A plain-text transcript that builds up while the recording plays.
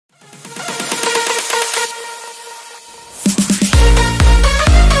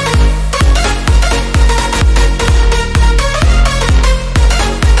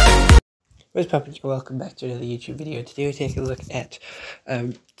What's poppin'? Welcome back to another YouTube video. Today we're taking a look at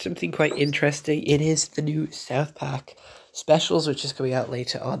something quite interesting. It is the new South Park specials, which is coming out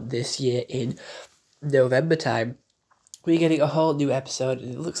later on this year in November time. We're getting a whole new episode,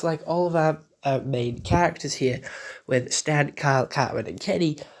 and it looks like all of our main characters here, with Stan, Kyle, Cartman, and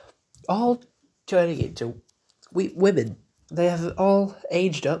Kenny, all turning into women. They have all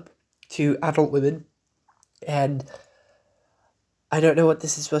aged up to adult women, and I don't know what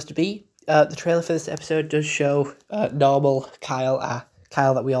this is supposed to be. The trailer for this episode does show normal Kyle,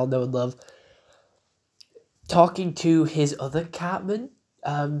 Kyle that we all know and love, talking to his other Cartman.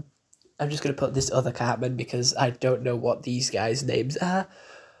 I'm just going to put this other Cartman because I don't know what these guys' names are.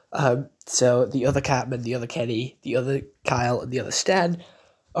 So the other Cartman, the other Kenny, the other Kyle, and the other Stan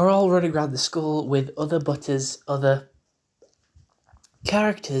are all running around the school with other Butters, other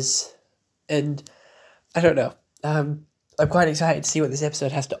characters, and I don't know. I'm quite excited to see what this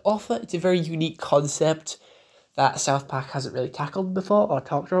episode has to offer. It's a very unique concept that South Park hasn't really tackled before or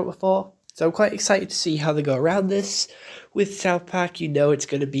talked about before. So I'm quite excited to see how they go around this. With South Park, you know it's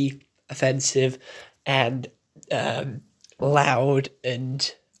going to be offensive and loud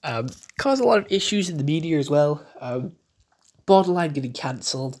and cause a lot of issues in the media as well. Borderline getting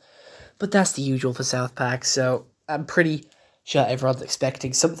cancelled. But that's the usual for South Park, so I'm pretty sure everyone's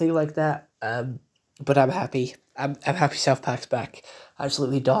expecting something like that. But I'm happy. I'm happy South Park's back. I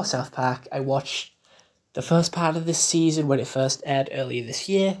absolutely adore South Park. I watched the first part of this season when it first aired earlier this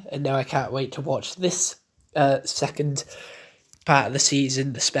year, and now I can't wait to watch this second part of the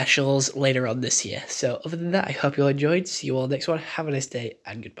season, the specials, later on this year. So other than that, I hope you all enjoyed. See you all next one. Have a nice day,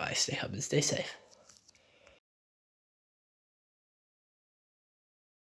 and goodbye. Stay home and stay safe.